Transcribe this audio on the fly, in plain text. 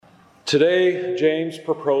Today, James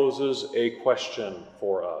proposes a question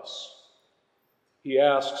for us. He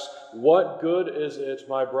asks, "What good is it,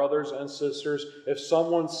 my brothers and sisters, if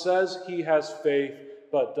someone says he has faith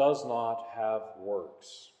but does not have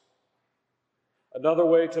works?" Another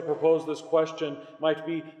way to propose this question might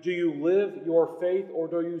be, do you live your faith or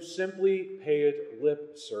do you simply pay it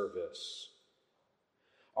lip service?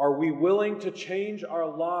 Are we willing to change our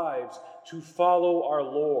lives to follow our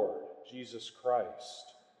Lord, Jesus Christ?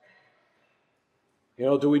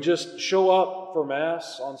 Do we just show up for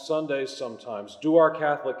Mass on Sundays sometimes, do our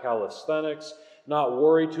Catholic calisthenics, not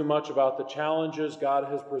worry too much about the challenges God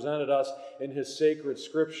has presented us in His sacred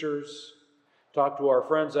scriptures, talk to our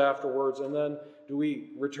friends afterwards, and then do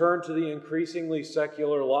we return to the increasingly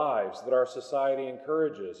secular lives that our society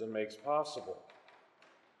encourages and makes possible?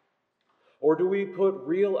 Or do we put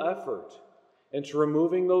real effort into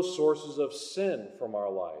removing those sources of sin from our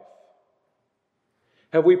life?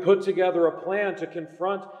 Have we put together a plan to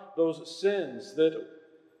confront those sins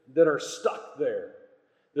that are stuck there?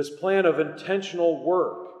 This plan of intentional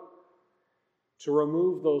work to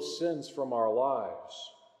remove those sins from our lives?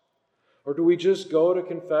 Or do we just go to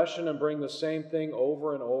confession and bring the same thing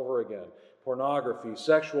over and over again? Pornography,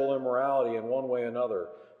 sexual immorality in one way or another,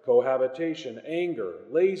 cohabitation, anger,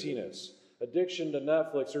 laziness, addiction to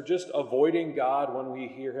Netflix, or just avoiding God when we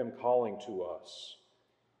hear Him calling to us?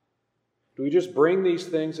 Do we just bring these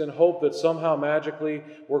things and hope that somehow magically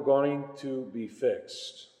we're going to be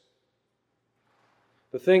fixed?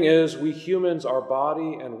 The thing is, we humans are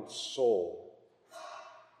body and soul.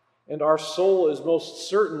 And our soul is most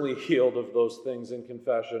certainly healed of those things in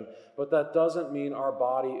confession, but that doesn't mean our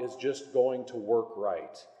body is just going to work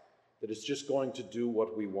right, that it's just going to do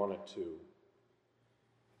what we want it to.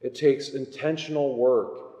 It takes intentional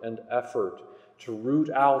work and effort to root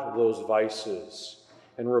out those vices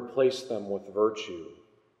and replace them with virtue.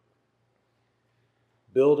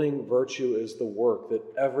 Building virtue is the work that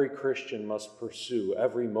every Christian must pursue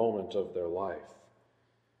every moment of their life.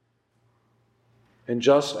 And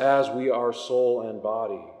just as we are soul and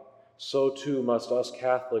body, so too must us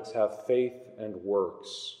Catholics have faith and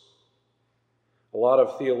works. A lot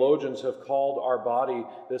of theologians have called our body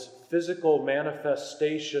this physical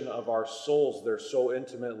manifestation of our souls. They're so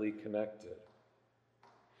intimately connected.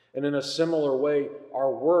 And in a similar way,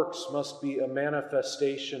 our works must be a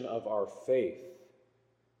manifestation of our faith.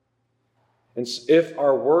 And if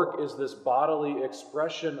our work is this bodily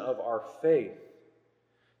expression of our faith,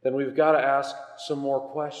 then we've got to ask some more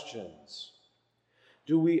questions.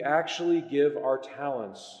 Do we actually give our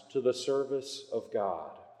talents to the service of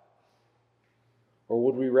God? Or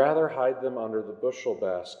would we rather hide them under the bushel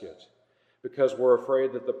basket because we're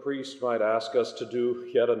afraid that the priest might ask us to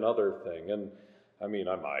do yet another thing? And I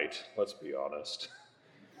might, let's be honest.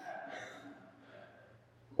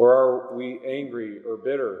 Or are we angry or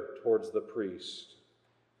bitter towards the priest?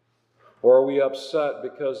 Or are we upset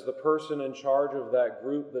because the person in charge of that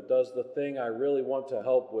group that does the thing I really want to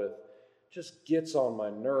help with just gets on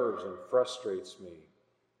my nerves and frustrates me?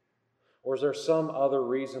 Or is there some other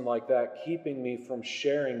reason like that keeping me from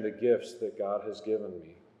sharing the gifts that God has given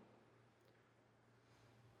me?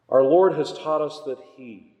 Our Lord has taught us that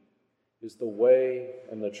He is the way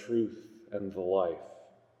and the truth and the life.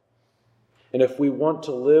 And if we want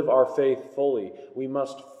to live our faith fully, we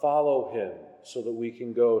must follow Him so that we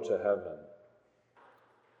can go to heaven.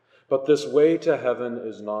 But this way to heaven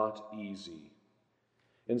is not easy.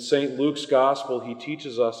 In St. Luke's Gospel, he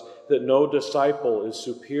teaches us that no disciple is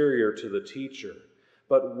superior to the teacher,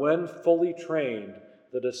 but when fully trained,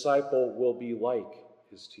 the disciple will be like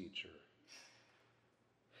his teacher.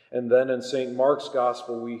 And then in St. Mark's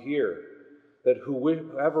Gospel, we hear that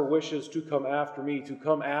whoever wishes to come after me, to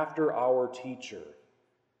come after our teacher,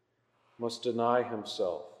 must deny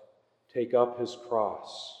himself, take up his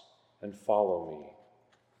cross, and follow me.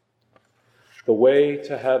 The way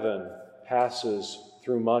to heaven passes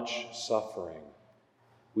through much suffering.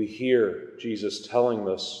 We hear Jesus telling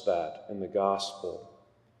us that in the Gospel.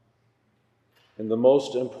 And the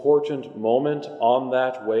most important moment on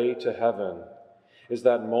that way to heaven is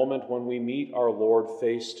that moment when we meet our Lord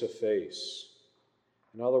face to face.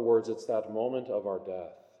 In other words, it's that moment of our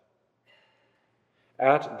death.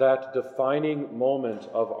 At that defining moment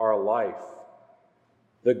of our life,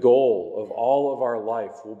 the goal of all of our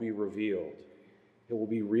life will be revealed. It will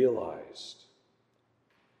be realized.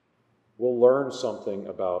 We'll learn something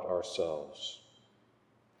about ourselves.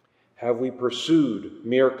 Have we pursued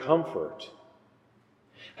mere comfort?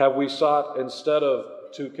 Have we sought, instead of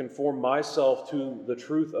to conform myself to the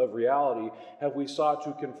truth of reality, have we sought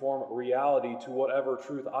to conform reality to whatever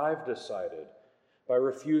truth I've decided by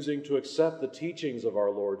refusing to accept the teachings of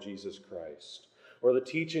our Lord Jesus Christ, or the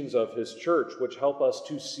teachings of his church, which help us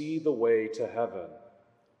to see the way to heaven?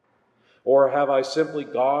 Or have I simply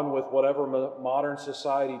gone with whatever modern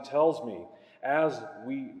society tells me, as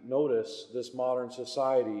we notice this modern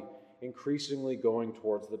society increasingly going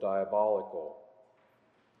towards the diabolical?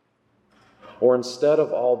 Or instead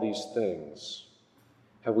of all these things,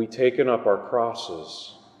 have we taken up our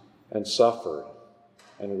crosses and suffered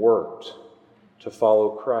and worked to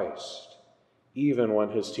follow Christ, even when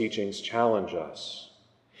his teachings challenge us,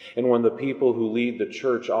 and when the people who lead the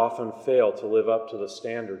church often fail to live up to the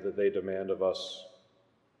standard that they demand of us?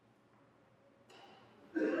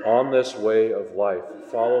 On this way of life,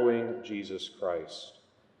 following Jesus Christ,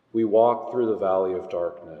 we walk through the valley of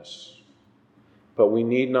darkness. But we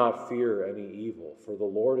need not fear any evil, for the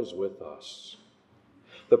Lord is with us.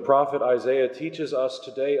 The prophet Isaiah teaches us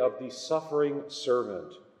today of the suffering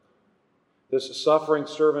servant. This suffering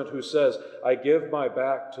servant who says, I give my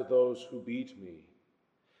back to those who beat me,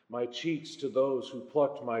 my cheeks to those who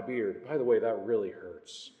plucked my beard. By the way, that really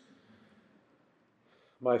hurts.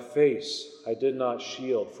 My face I did not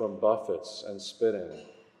shield from buffets and spitting.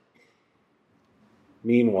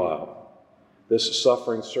 Meanwhile, this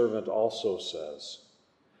suffering servant also says,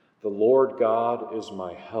 the Lord God is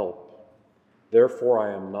my help, therefore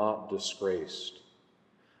I am not disgraced.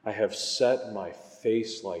 I have set my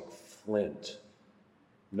face like flint,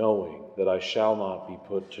 knowing that I shall not be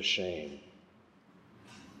put to shame.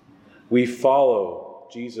 We follow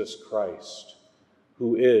Jesus Christ,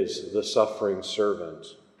 who is the suffering servant.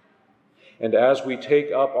 And as we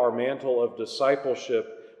take up our mantle of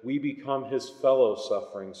discipleship, we become his fellow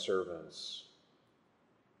suffering servants,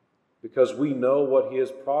 because we know what he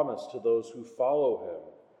has promised to those who follow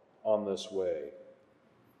him on this way,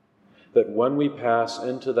 that when we pass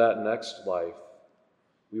into that next life,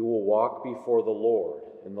 we will walk before the Lord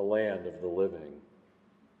in the land of the living.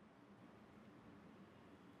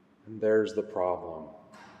 And there's the problem.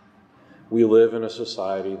 We live in a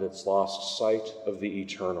society that's lost sight of the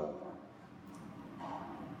eternal.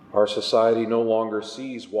 Our society no longer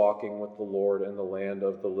sees walking with the Lord in the land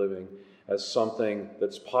of the living as something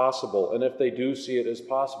that's possible. And if they do see it as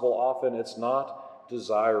possible, often it's not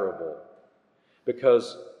desirable.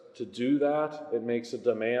 Because to do that, it makes a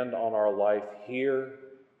demand on our life here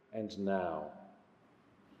and now.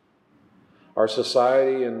 Our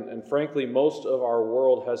society, and frankly most of our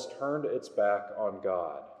world, has turned its back on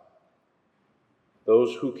God.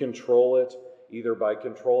 Those who control it, either by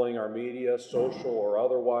controlling our media, social or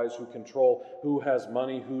otherwise, who control who has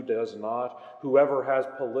money, who does not, whoever has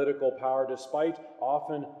political power, despite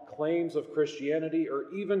often claims of Christianity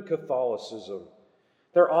or even Catholicism.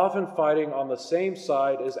 They're often fighting on the same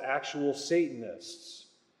side as actual Satanists.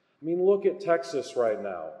 I mean, look at Texas right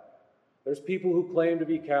now. There's people who claim to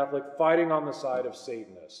be Catholic fighting on the side of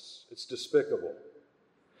Satanists. It's despicable.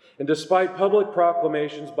 And despite public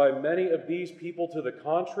proclamations by many of these people to the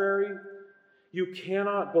contrary, you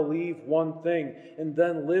cannot believe one thing and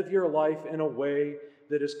then live your life in a way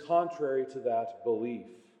that is contrary to that belief.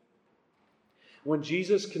 When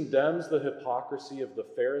Jesus condemns the hypocrisy of the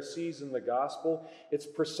Pharisees in the gospel, it's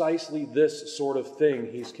precisely this sort of thing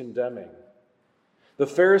he's condemning. The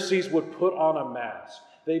Pharisees would put on a mask.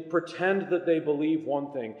 They pretend that they believe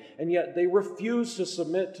one thing, and yet they refuse to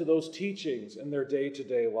submit to those teachings in their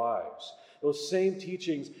day-to-day lives. Those same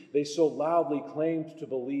teachings they so loudly claimed to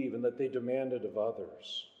believe and that they demanded of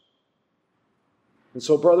others. And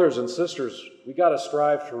so, brothers and sisters, we got to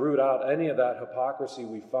strive to root out any of that hypocrisy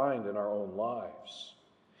we find in our own lives.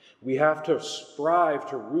 We have to strive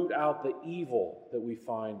to root out the evil that we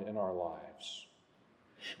find in our lives.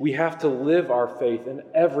 We have to live our faith in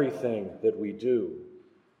everything that we do.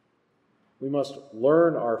 We must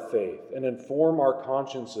learn our faith and inform our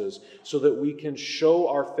consciences so that we can show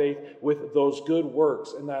our faith with those good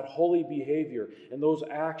works and that holy behavior and those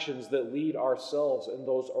actions that lead ourselves and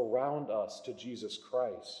those around us to Jesus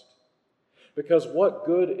Christ. Because what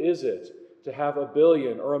good is it to have $1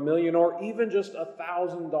 billion or $1 million or even just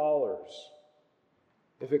 $1,000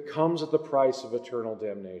 if it comes at the price of eternal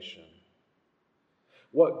damnation?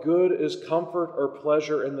 What good is comfort or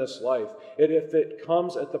pleasure in this life if it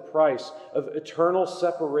comes at the price of eternal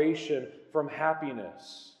separation from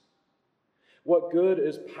happiness? What good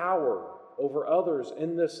is power over others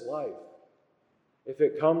in this life if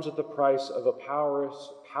it comes at the price of a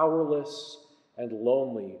powerless and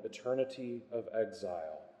lonely eternity of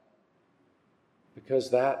exile?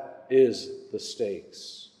 Because that is the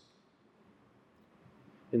stakes.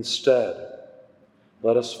 Instead,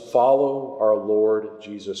 let us follow our Lord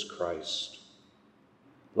Jesus Christ.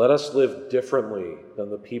 Let us live differently than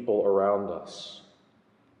the people around us.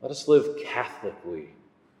 Let us live Catholically.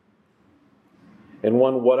 And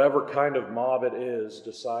when whatever kind of mob it is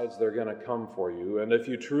decides they're going to come for you, and if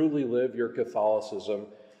you truly live your Catholicism,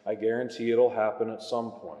 I guarantee it'll happen at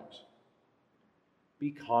some point.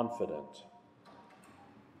 Be confident.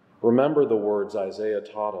 Remember the words Isaiah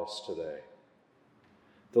taught us today.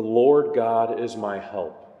 The Lord God is my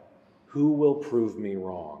help. Who will prove me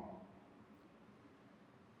wrong?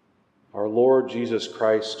 Our Lord Jesus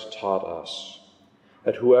Christ taught us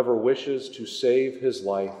that whoever wishes to save his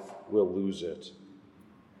life will lose it.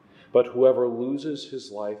 But whoever loses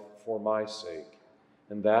his life for my sake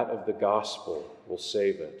and that of the gospel will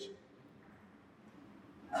save it.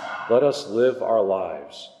 Let us live our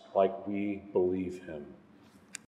lives like we believe him.